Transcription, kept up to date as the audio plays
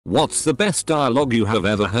What's the best dialogue you have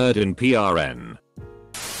ever heard in PRN?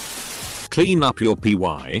 Clean up your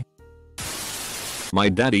PY. My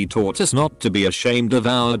daddy taught us not to be ashamed of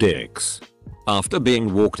our dicks. After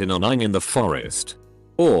being walked in on in the forest.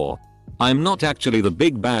 Or, I'm not actually the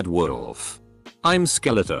big bad wolf. I'm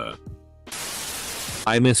Skeletor.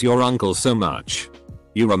 I miss your uncle so much.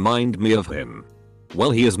 You remind me of him.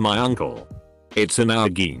 Well, he is my uncle. It's in our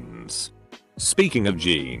genes. Speaking of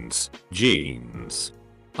genes.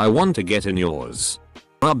 I want to get in yours.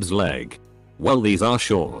 Rub's leg. Well, these are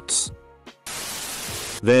shorts.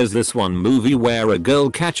 There's this one movie where a girl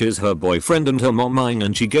catches her boyfriend and her mom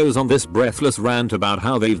and she goes on this breathless rant about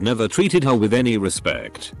how they've never treated her with any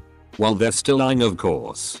respect. While they're still lying, of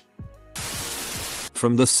course.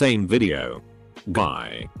 From the same video.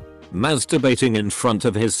 Guy. Masturbating in front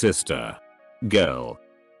of his sister. Girl.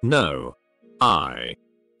 No. I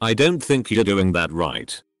don't think you're doing that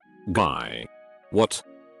right. Guy. What?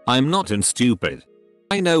 I'm not stupid.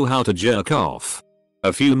 I know how to jerk off.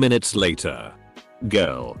 A few minutes later.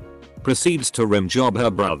 Girl. Proceeds to rim job her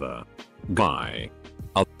brother. Guy.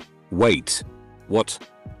 Wait. What?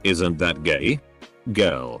 Isn't that gay?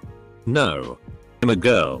 Girl. No. I'm a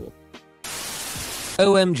girl.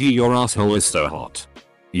 OMG, your asshole is so hot.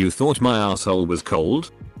 You thought my asshole was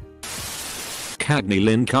cold? Cagney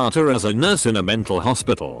Lynn Carter as a nurse in a mental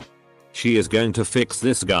hospital. She is going to fix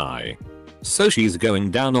this guy. So she's going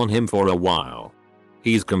down on him for a while.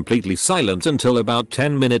 He's completely silent until about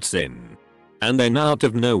 10 minutes in. And then out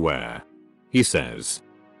of nowhere. He says.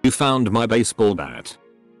 You found my baseball bat.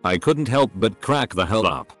 I couldn't help but crack the hell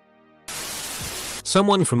up.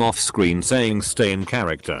 Someone from off screen saying stay in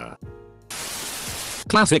character.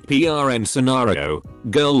 Classic PRN scenario.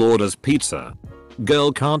 Girl orders pizza.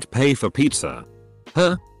 Girl can't pay for pizza.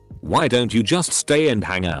 Huh? Why don't you just stay and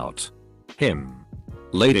hang out? Him.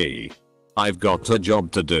 Lady. I've got a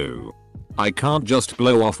job to do. I can't just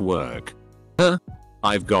blow off work. Huh?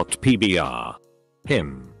 I've got PBR.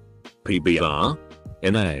 Him. PBR?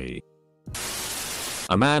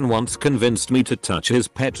 A man once convinced me to touch his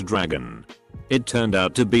pet dragon. It turned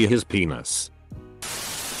out to be his penis.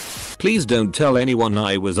 Please don't tell anyone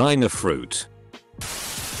I was eyeing a fruit.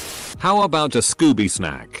 How about a Scooby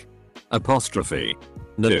snack? Apostrophe.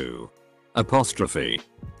 No. Apostrophe.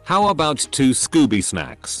 How about 2 Scooby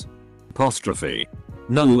snacks? Apostrophe.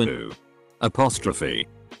 No. Apostrophe.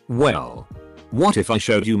 Well. What if I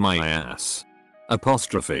showed you my ass?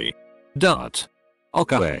 Apostrophe. Dot.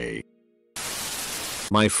 Okay.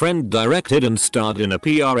 My friend directed and starred in a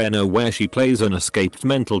PRNO where she plays an escaped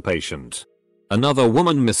mental patient. Another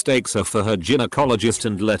woman mistakes her for her gynecologist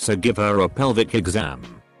and lets her give her a pelvic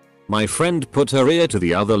exam. My friend put her ear to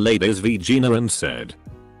the other lady's vagina and said,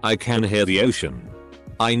 I can hear the ocean.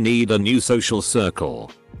 I need a new social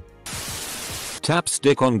circle. Tap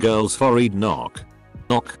stick on girl's forehead. Knock.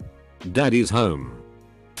 Knock. Daddy's home.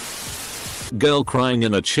 Girl crying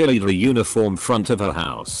in a cheerleader uniform front of her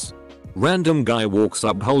house. Random guy walks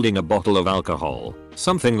up holding a bottle of alcohol,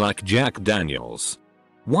 something like Jack Daniels.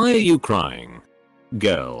 Why are you crying?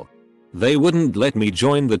 Girl. They wouldn't let me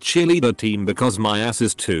join the cheerleader team because my ass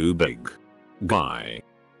is too big. Guy.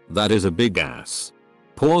 That is a big ass.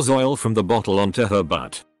 Pours oil from the bottle onto her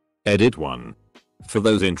butt. Edit 1. For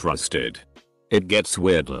those interested. It gets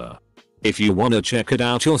weirder. If you wanna check it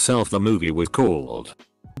out yourself, the movie was called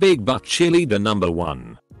Big Butt Cheerleader Number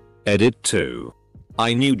 1. Edit 2.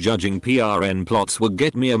 I knew judging PRN plots would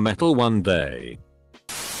get me a medal one day.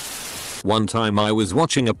 One time I was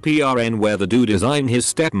watching a PRN where the dude is eyeing his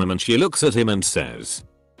stepmom and she looks at him and says,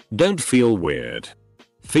 don't feel weird.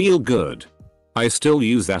 Feel good. I still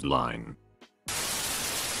use that line.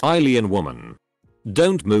 Alien woman.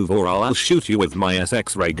 Don't move or I'll shoot you with my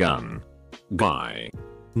SX-ray gun. Guy.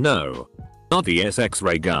 No. Not the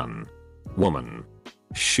SX-ray gun. Woman.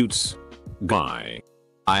 Shoots. Guy.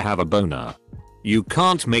 I have a boner. You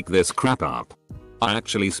can't make this crap up. I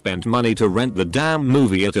actually spent money to rent the damn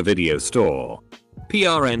movie at a video store.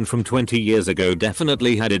 PRN from 20 years ago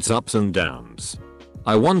definitely had its ups and downs.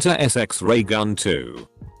 I want a SX-ray gun too.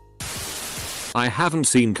 I haven't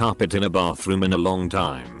seen carpet in a bathroom in a long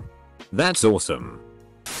time. That's awesome.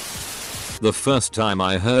 The first time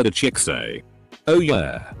I heard a chick say, oh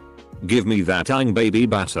yeah. Give me that baby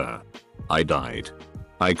batter. I died.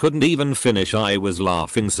 I couldn't even finish, I was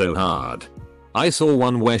laughing so hard. I saw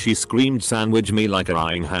one where she screamed sandwich me like a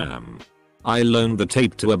eyeing ham. I loaned the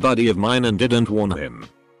tape to a buddy of mine and didn't warn him.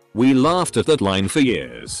 We laughed at that line for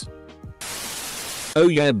years. Oh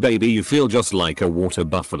yeah baby, you feel just like a water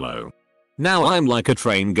buffalo. Now I'm like a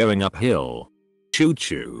train going uphill. Choo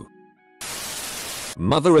choo.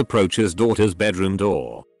 Mother approaches daughter's bedroom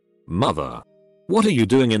door. Mother. What are you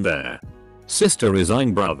doing in there? Sister is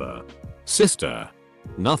I'm brother. Sister.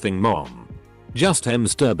 Nothing mom. Just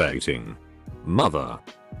masturbating. Mother.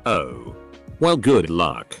 Oh. Well good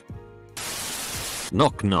luck.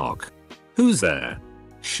 Knock knock. Who's there?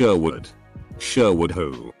 Sherwood. Sherwood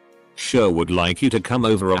who? Sherwood like you to come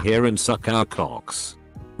over here and suck our cocks.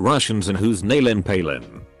 Russians and who's Nalin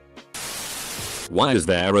Palin? Why is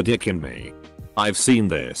there a dick in me? I've seen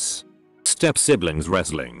this. Step siblings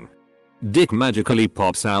wrestling. Dick magically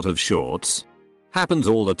pops out of shorts. Happens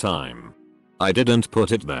all the time. I didn't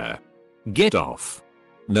put it there. Get off.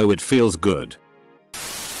 No, it feels good.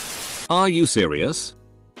 Are you serious?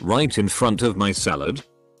 Right in front of my salad?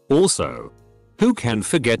 Also, who can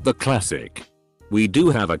forget the classic? We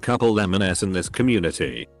do have a couple lemon-s in this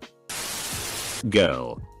community.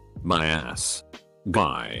 Girl. My ass.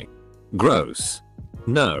 Guy. Gross.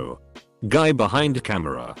 No. Guy behind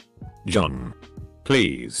camera. John.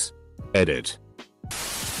 Please. Edit.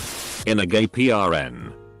 In a gay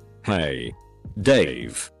PRN. Hey.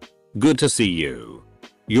 Dave. Good to see you.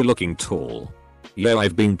 You're looking tall. Yo,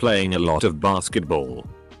 I've been playing a lot of basketball.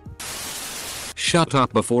 Shut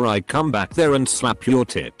up before I come back there and slap your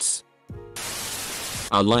tits.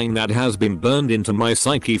 A line that has been burned into my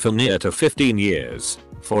psyche for near to 15 years.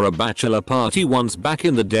 For a bachelor party once back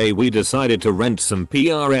in the day we decided to rent some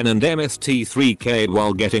PRN and MST3K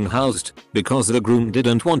while getting housed because the groom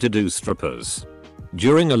didn't want to do strippers.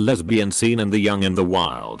 During a lesbian scene in The Young and the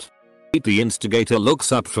Wild, the instigator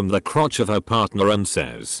looks up from the crotch of her partner and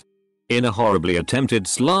says, in a horribly attempted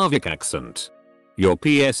Slavic accent, your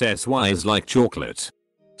PSSY is like chocolate.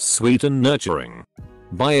 Sweet and nurturing.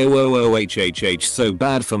 Biohhh so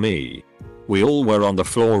bad for me. We all were on the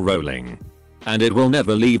floor rolling. And it will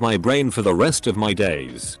never leave my brain for the rest of my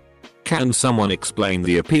days. Can someone explain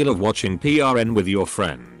the appeal of watching PRN with your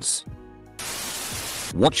friends?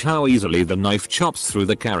 Watch how easily the knife chops through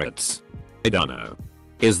the carrots. I don't know.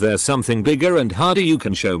 Is there something bigger and harder you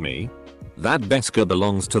can show me? That Beskar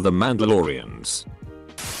belongs to the Mandalorians.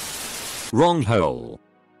 Wrong hole.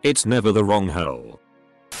 It's never the wrong hole.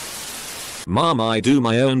 Mom, I do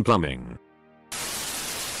my own plumbing.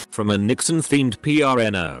 From a Nixon themed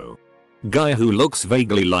PRNO. Guy who looks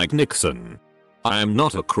vaguely like Nixon. I am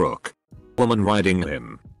not a crook. Woman riding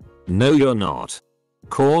him. No you're not.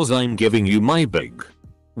 Cause I'm giving you my big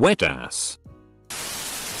wet ass.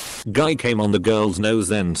 Guy came on the girl's nose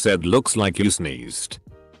then said looks like you sneezed.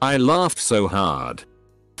 I laughed so hard.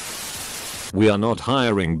 We are not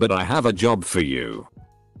hiring but I have a job for you.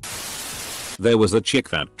 There was a chick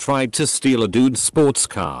that tried to steal a dude's sports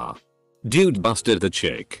car. Dude busted the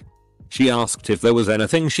chick. She asked if there was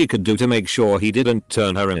anything she could do to make sure he didn't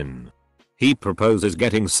turn her in. He proposes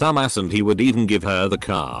getting some ass and he would even give her the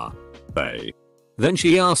car. Then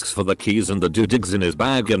she asks for the keys and the dude digs in his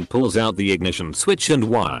bag and pulls out the ignition switch and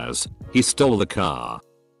wires. He stole the car.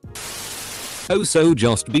 Oh so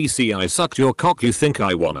just BC I sucked your cock you think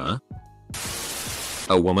I wanna?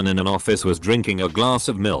 A woman in an office was drinking a glass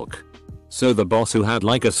of milk. So the boss who had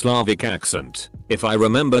like a Slavic accent, if I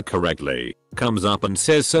remember correctly, comes up and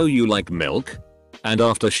says so you like milk? And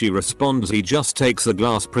after she responds he just takes the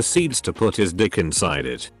glass proceeds to put his dick inside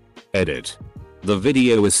it. Edit. The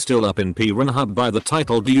video is still up in Pornhub by the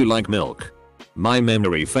title Do You Like Milk? My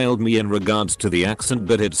memory failed me in regards to the accent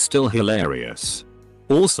but it's still hilarious.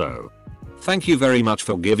 Also, thank you very much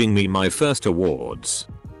for giving me my first awards.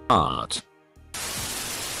 Art.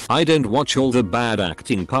 I don't watch all the bad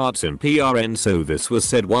acting parts in PRN so this was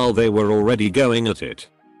said while they were already going at it.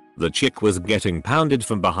 The chick was getting pounded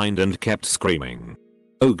from behind and kept screaming.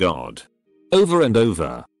 Oh god. Over and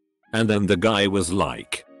over. And then the guy was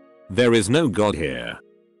like, there is no god here.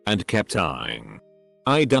 And kept eyeing.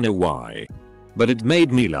 I don't know why. But it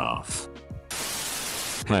made me laugh.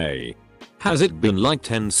 Hey. Has it been like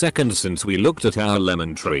 10 seconds since we looked at our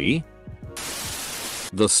lemon tree?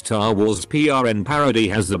 The Star Wars PRN parody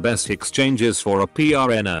has the best exchanges for a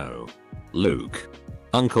PRNO. Luke.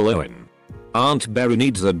 Uncle Owen. Aunt Beru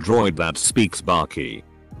needs a droid that speaks Barky.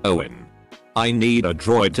 Owen. I need a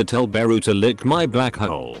droid to tell Beru to lick my black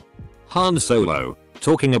hole. Han Solo.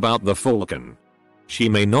 Talking about the Falcon. She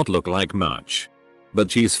may not look like much. But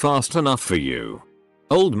she's fast enough for you.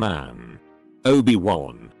 Old man.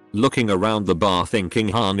 Obi-Wan. Looking around the bar thinking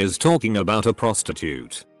Han is talking about a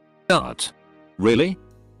prostitute. But. Really?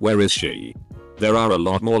 Where is she? There are a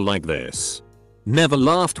lot more like this. Never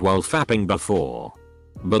laughed while fapping before.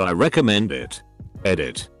 But I recommend it.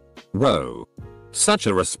 Edit. Whoa. Such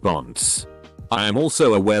a response. I am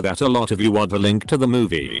also aware that a lot of you want a link to the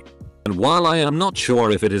movie. And while I am not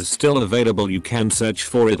sure if it is still available you can search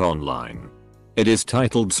for it online. It is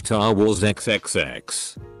titled Star Wars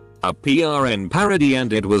XXX. A PRN parody,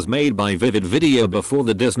 and it was made by Vivid Video before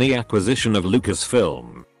the Disney acquisition of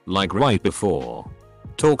Lucasfilm, like right before.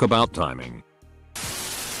 Talk about timing.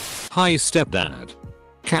 Hi stepdad.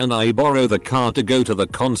 Can I borrow the car to go to the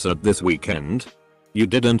concert this weekend? You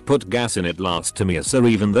didn't put gas in it last semester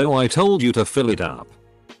even though I told you to fill it up.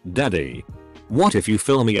 Daddy. What if you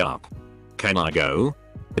fill me up? Can I go?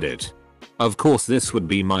 Edit. Of course this would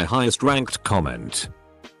be my highest ranked comment.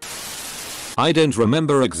 I don't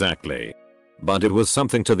remember exactly, but it was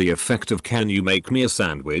something to the effect of, can you make me a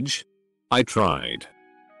sandwich? I tried.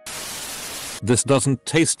 This doesn't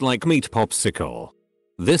taste like meat popsicle.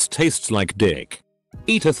 This tastes like dick.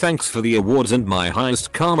 Eater, thanks for the awards and my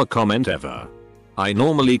highest karma comment ever. I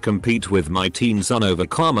normally compete with my teen son over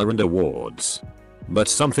karma and awards, but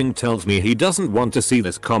something tells me he doesn't want to see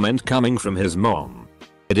this comment coming from his mom.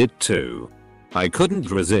 Edit 2. I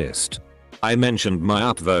couldn't resist. I mentioned my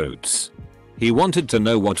upvotes. He wanted to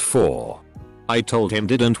know what for. I told him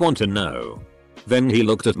didn't want to know. Then he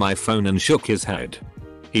looked at my phone and shook his head.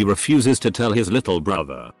 He refuses to tell his little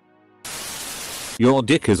brother. Your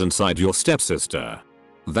dick is inside your stepsister.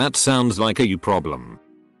 That sounds like a you problem.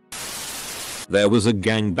 There was a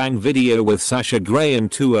gangbang video with Sasha Grey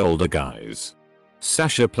and two older guys.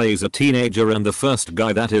 Sasha plays a teenager and the first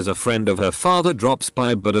guy that is a friend of her father drops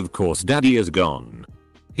by, but of course daddy is gone.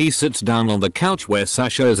 He sits down on the couch where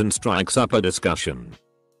Sasha is and strikes up a discussion.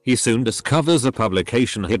 He soon discovers a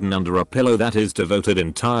publication hidden under a pillow that is devoted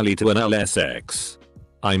entirely to an LSX.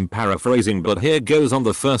 I'm paraphrasing, but here goes on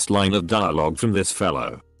the first line of dialogue from this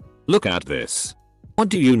fellow. Look at this. What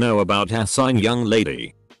do you know about assing, young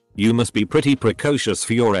lady? You must be pretty precocious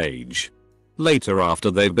for your age. Later, after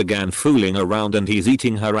they began fooling around and he's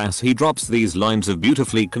eating her ass, he drops these lines of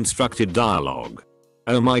beautifully constructed dialogue.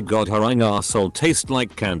 Oh my god, her arsehole tastes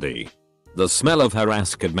like candy. The smell of her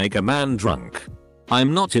ass could make a man drunk.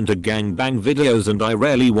 I'm not into gangbang videos and I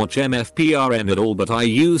rarely watch MFPRN at all, but I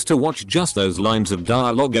used to watch just those lines of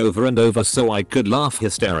dialogue over and over so I could laugh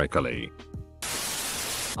hysterically.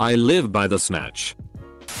 I live by the snatch.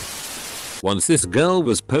 Once this girl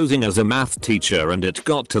was posing as a math teacher and it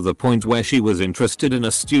got to the point where she was interested in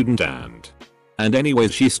a student and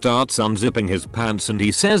anyways she starts unzipping his pants and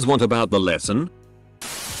he says, what about the lesson?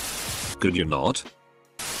 Could you not?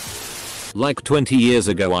 Like 20 years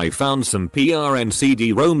ago I found some PRN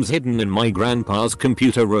CD-ROMs hidden in my grandpa's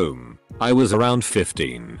computer room. I was around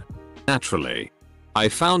 15. Naturally, I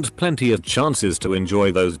found plenty of chances to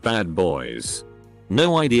enjoy those bad boys.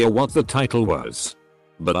 No idea what the title was,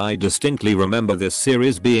 but I distinctly remember this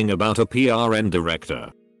series being about a PRN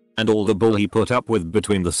director and all the bull he put up with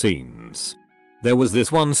between the scenes. There was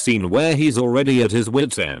this one scene where he's already at his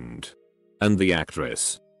wit's end, and the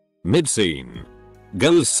actress, mid-scene,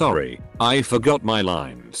 goes, sorry, I forgot my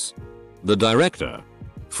lines. The director,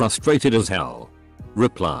 frustrated as hell,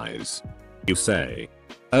 replies, you say,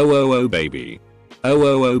 oh baby.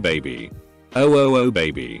 Oh baby. Oh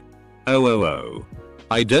baby. Oh.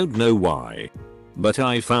 I don't know why, but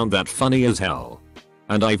I found that funny as hell.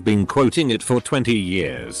 And I've been quoting it for 20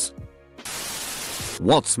 years.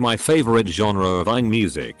 What's my favorite genre of Vine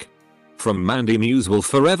music? From Mandy Muse will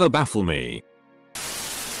forever baffle me.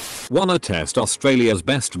 Wanna test Australia's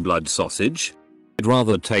best blood sausage? I'd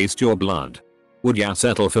rather taste your blood. Would ya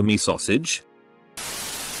settle for me sausage?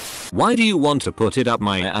 Why do you want to put it up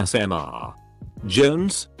my ass, MR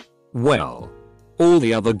Jones? Well, all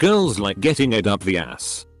the other girls like getting it up the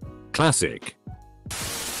ass. Classic.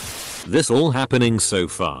 This all happening so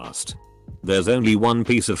fast. There's only one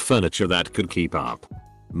piece of furniture that could keep up.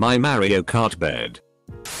 My Mario Kart bed.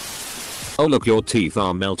 Oh look, your teeth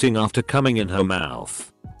are melting after coming in her mouth.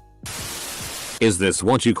 Is this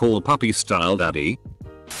what you call puppy style, daddy?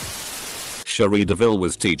 Cherie DeVille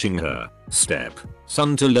was teaching her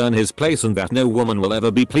son to learn his place and that no woman will ever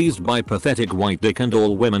be pleased by pathetic white dick and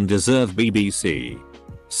all women deserve BBC.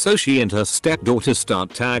 So she and her stepdaughter start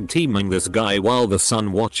tag teaming this guy while the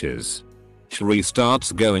son watches. Cherie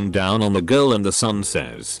starts going down on the girl and the son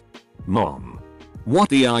says, Mom, what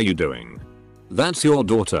the are you doing? That's your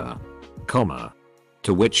daughter. Comma.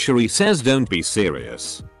 To which Cherie says, don't be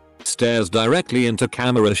serious. Stares directly into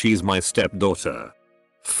camera, she's my stepdaughter.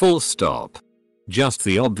 Full stop. Just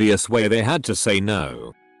the obvious way they had to say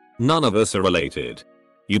no. None of us are related.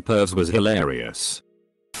 You pervs was hilarious.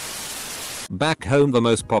 Back home the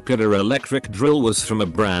most popular electric drill was from a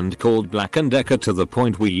brand called Black & Decker, to the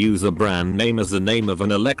point we use a brand name as the name of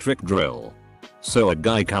an electric drill. So a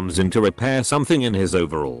guy comes in to repair something in his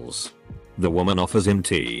overalls. The woman offers him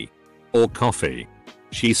tea. Or coffee.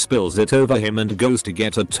 She spills it over him and goes to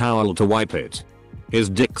get a towel to wipe it. His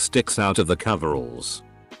dick sticks out of the coveralls.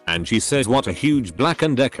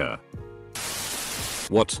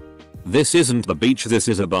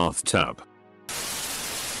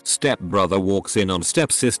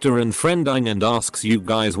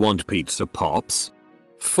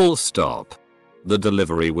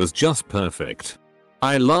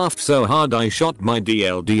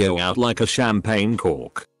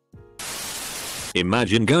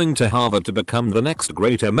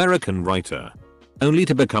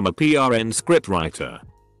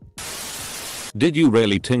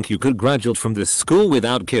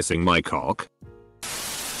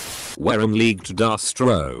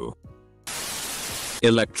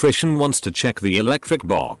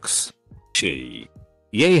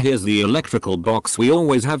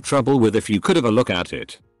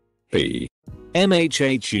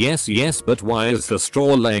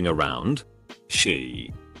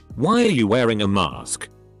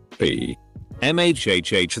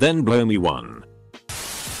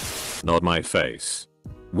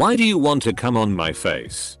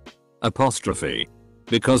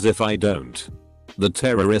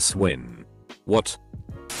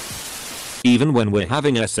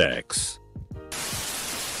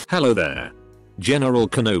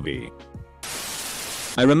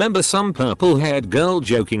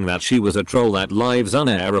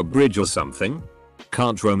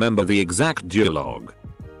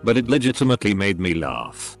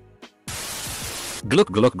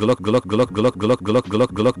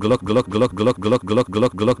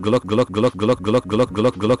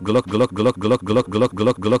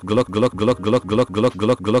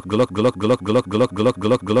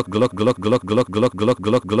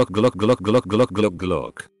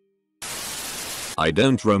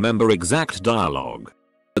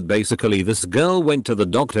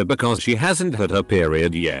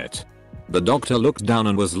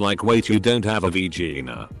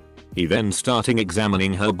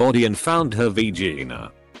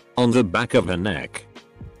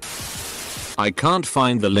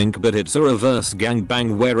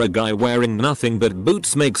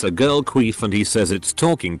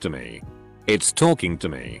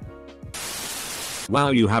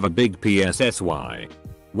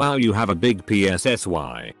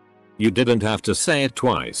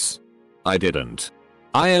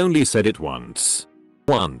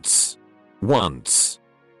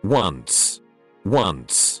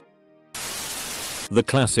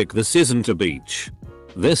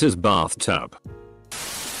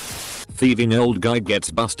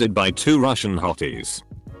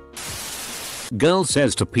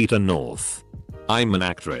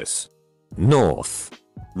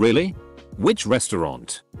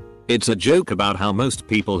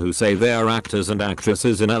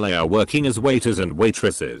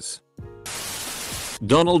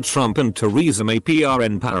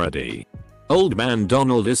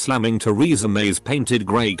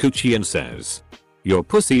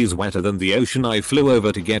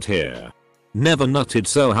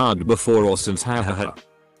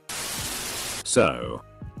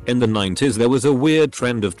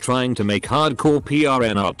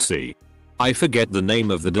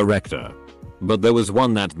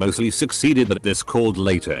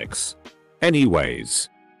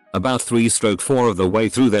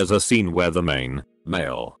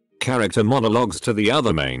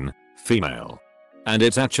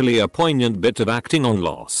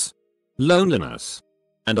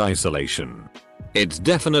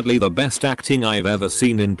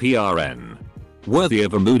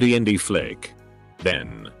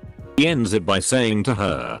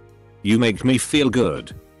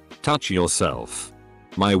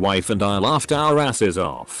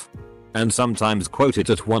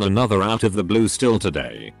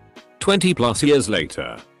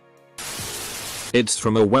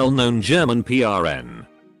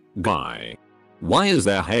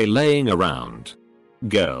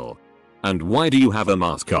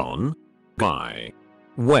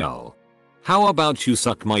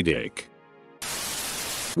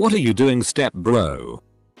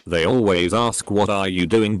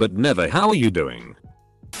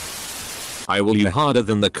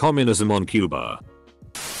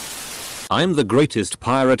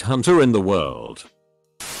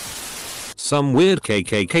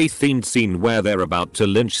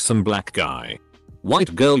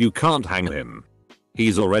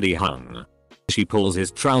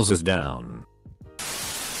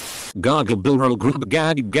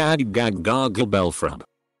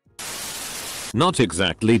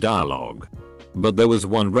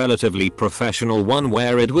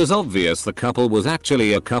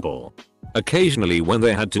 Occasionally when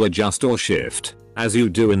they had to adjust or shift, as you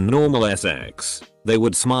do in normal SX, they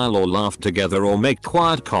would smile or laugh together or make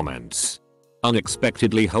quiet comments.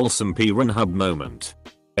 Unexpectedly wholesome P-Hub moment.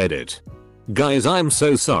 Edit. Guys, I'm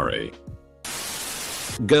so sorry.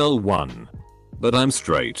 Girl 1. But I'm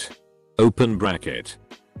straight. Open bracket.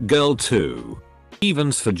 Girl 2.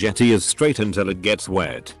 Evens for Jetty is straight until it gets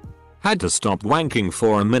wet. Had to stop wanking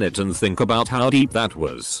for a minute and think about how deep that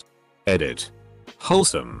was. Edit.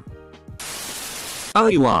 Wholesome.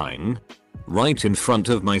 Are you eyeing? Right in front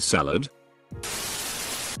of my salad?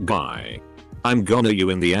 Guy. I'm gonna you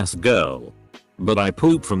in the ass, girl. But I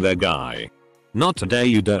poop from there, guy. Not today,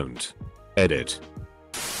 you don't. Edit.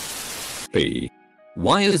 P.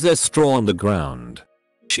 Why is there straw on the ground?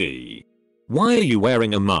 She. Why are you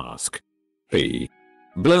wearing a mask? P.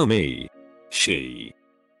 Blow me. She.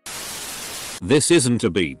 This isn't a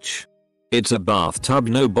beach. It's a bathtub.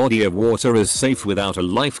 No body of water is safe without a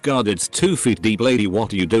lifeguard. It's 2 feet deep. Lady,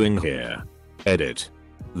 what are you doing here? Edit.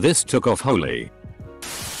 This took off holy.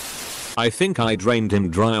 I think I drained him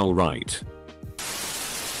dry, alright.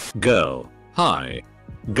 Girl. Hi.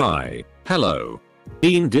 Guy. Hello.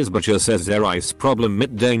 Ian Disbutcher says there ice problem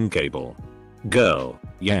mit Dane cable. Girl.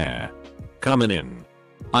 Yeah. Coming in.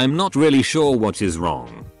 I'm not really sure what is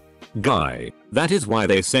wrong. Guy. That is why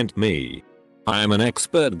they sent me. I am an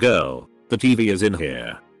expert, girl. The TV is in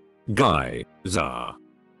here. Guy. Zah.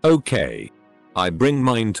 Okay. I bring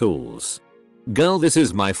mine tools. Girl, this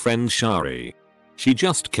is my friend Shari. She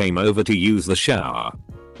just came over to use the shower.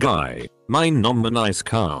 Guy. Mine nomen nice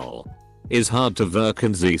Carl. Is hard to work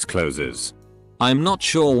and these closes. I'm not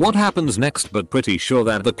sure what happens next, but pretty sure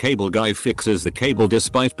that the cable guy fixes the cable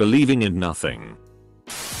despite believing in nothing.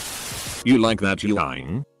 You like that, you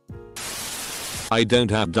eyeing? I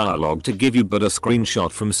don't have dialogue to give you but a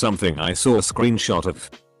screenshot from something I saw a screenshot of.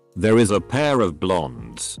 There is a pair of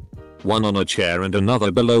blondes. One on a chair and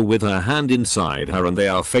another below with her hand inside her, and they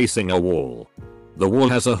are facing a wall. The wall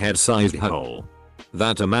has a head-sized hole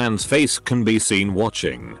that a man's face can be seen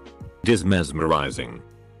watching. It is mesmerizing.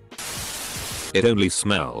 It only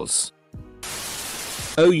smells.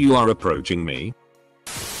 Oh, you are approaching me?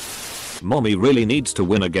 Mommy really needs to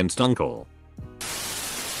win against Uncle.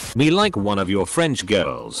 Me like one of your French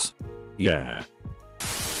girls. Yeah.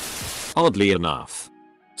 Oddly enough,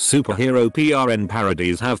 superhero PRN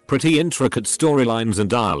parodies have pretty intricate storylines and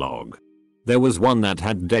dialogue. There was one that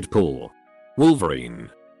had Deadpool, Wolverine,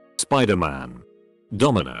 Spider-Man,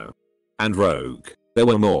 Domino, and Rogue. There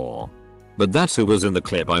were more, but that's who was in the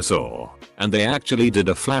clip I saw, and they actually did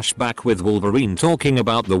a flashback with Wolverine talking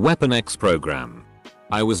about the Weapon X program.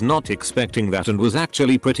 I was not expecting that and was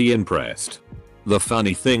actually pretty impressed. The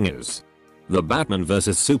funny thing is, the Batman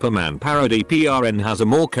vs Superman parody PRN has a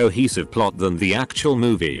more cohesive plot than the actual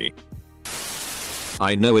movie.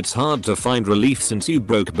 I know it's hard to find relief since you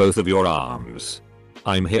broke both of your arms.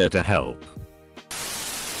 I'm here to help.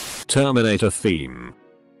 Terminator theme.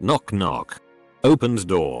 Knock knock. Opens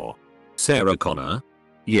door. Sarah Connor?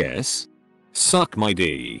 Yes? Suck my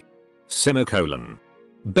D. Semicolon.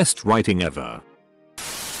 Best writing ever.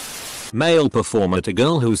 Male performer to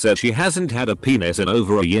girl who said she hasn't had a penis in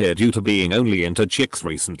over a year due to being only into chicks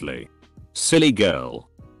recently. Silly girl.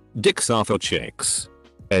 Dicks are for chicks.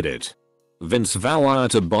 Edit. Vince Vaughn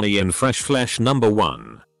to Bonnie in Fresh Flesh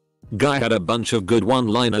 #1. Guy had a bunch of good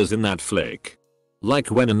one-liners in that flick.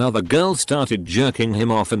 Like when another girl started jerking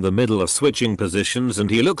him off in the middle of switching positions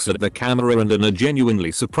and he looks at the camera and in a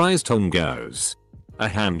genuinely surprised tone goes, "A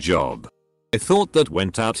hand job." I thought that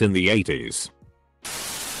went out in the 80s.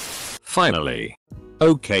 Finally.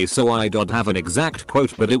 Okay, so I don't have an exact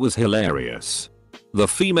quote, but it was hilarious. The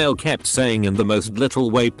female kept saying in the most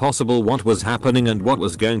literal way possible what was happening and what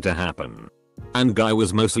was going to happen. And guy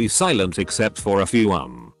was mostly silent except for a few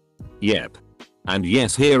yep, and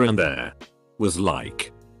yes here and there. Was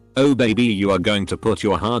like, "Oh baby, you are going to put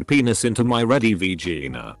your hard penis into my ready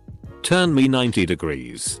vagina. Turn me 90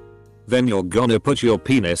 degrees. Then you're gonna put your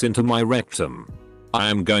penis into my rectum. I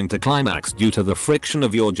am going to climax due to the friction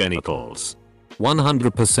of your genitals."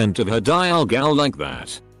 100% of her dial gal like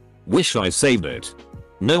that. Wish I saved it.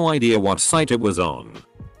 No idea what site it was on.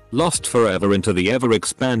 Lost forever into the ever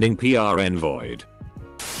expanding PRN void.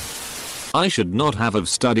 I should not have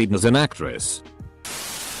studied as an actress.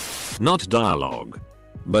 Not dialogue.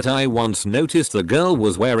 But I once noticed the girl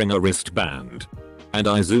was wearing a wristband. And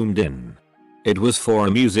I zoomed in. It was for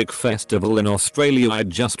a music festival in Australia I'd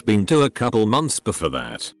just been to a couple months before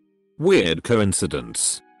that. Weird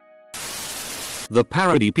coincidence. The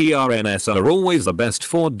parody PRNs are always the best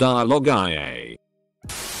for dialogue IA.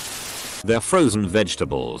 They're frozen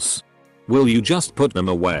vegetables. Will you just put them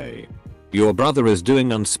away? Your brother is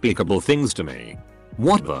doing unspeakable things to me.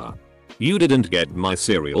 What the? You didn't get my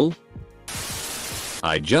cereal?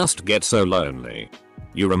 I just get so lonely.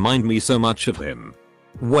 You remind me so much of him.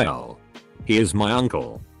 Well, he is my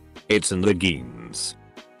uncle. It's in the genes.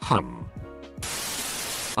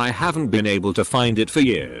 I haven't been able to find it for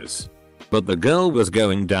years. But the girl was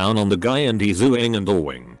going down on the guy and he's oohing and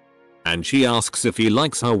awing. And she asks if he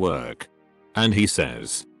likes her work. And he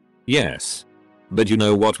says, yes. But you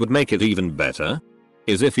know what would make it even better?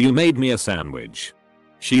 Is if you made me a sandwich.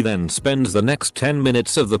 She then spends the next 10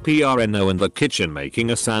 minutes of the PRNO in the kitchen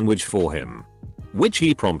making a sandwich for him. Which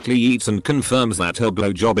he promptly eats and confirms that her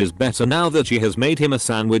blowjob is better now that she has made him a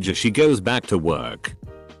sandwich as she goes back to work.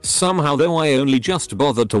 Somehow though I only just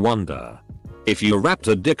bothered to wonder. If you wrapped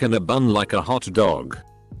a dick in a bun like a hot dog,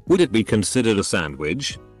 would it be considered a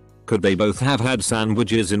sandwich? Could they both have had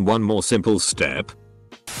sandwiches in one more simple step?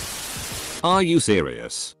 Are you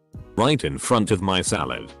serious? Right in front of my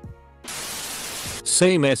salad.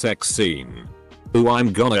 Same SX scene. Ooh,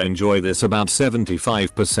 I'm gonna enjoy this about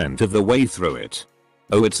 75% of the way through it.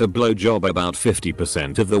 Oh, it's a blowjob about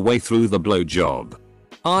 50% of the way through the blowjob.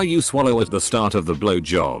 Are you swallow at the start of the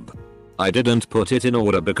blowjob? I didn't put it in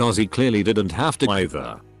order because he clearly didn't have to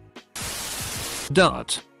either.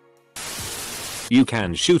 Dart. You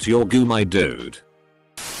can shoot your goo, my dude.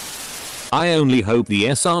 I only hope the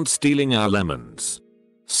S aren't stealing our lemons.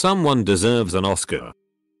 Someone deserves an Oscar.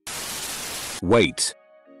 Wait.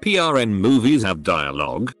 PRN movies have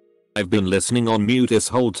dialogue? I've been listening on mute this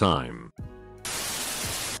whole time.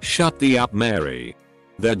 Shut the up, Mary.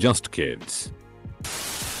 They're just kids.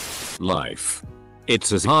 Life.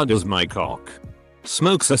 It's as hard as my cock.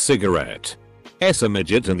 Smokes a cigarette. S a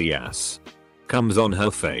midget in the ass. Comes on her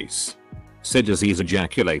face. Sid as he's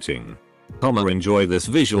ejaculating. Enjoy this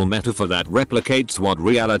visual metaphor that replicates what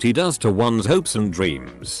reality does to one's hopes and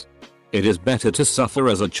dreams. It is better to suffer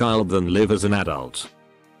as a child than live as an adult.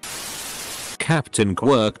 Captain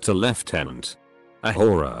Quirk to Lieutenant. A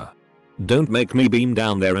horror. Don't make me beam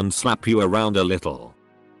down there and slap you around a little.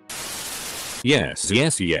 Yes.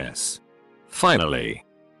 Finally.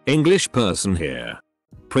 English person here.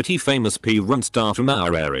 Pretty famous P-run star from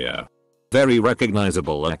our area. Very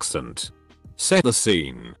recognizable accent. Set the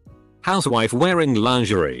scene. Housewife wearing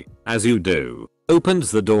lingerie, as you do, opens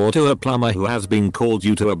the door to a plumber who has been called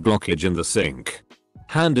due to a blockage in the sink.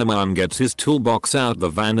 Handyman gets his toolbox out the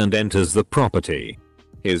van and enters the property.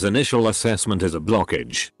 His initial assessment is a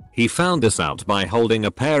blockage. He found this out by holding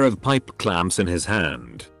a pair of pipe clamps in his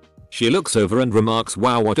hand. She looks over and remarks,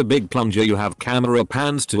 wow, what a big plunger you have. Camera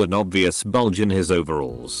pans to an obvious bulge in his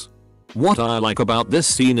overalls. What I like about this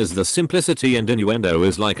scene is the simplicity and innuendo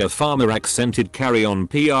is like a farmer accented carry-on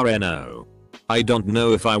PRNO. I don't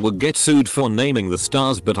know if I would get sued for naming the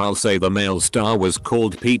stars, but I'll say the male star was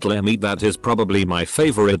called Pete Lemmy. That is probably my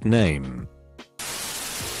favorite name.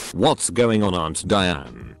 What's going on, Aunt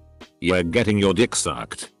Diane? You're getting your dick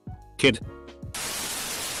sucked. Kid.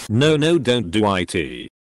 No, don't do it.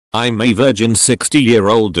 I'm a virgin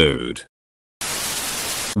 60-year-old dude.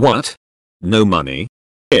 What? No money?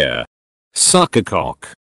 Here. Suck a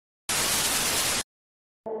cock.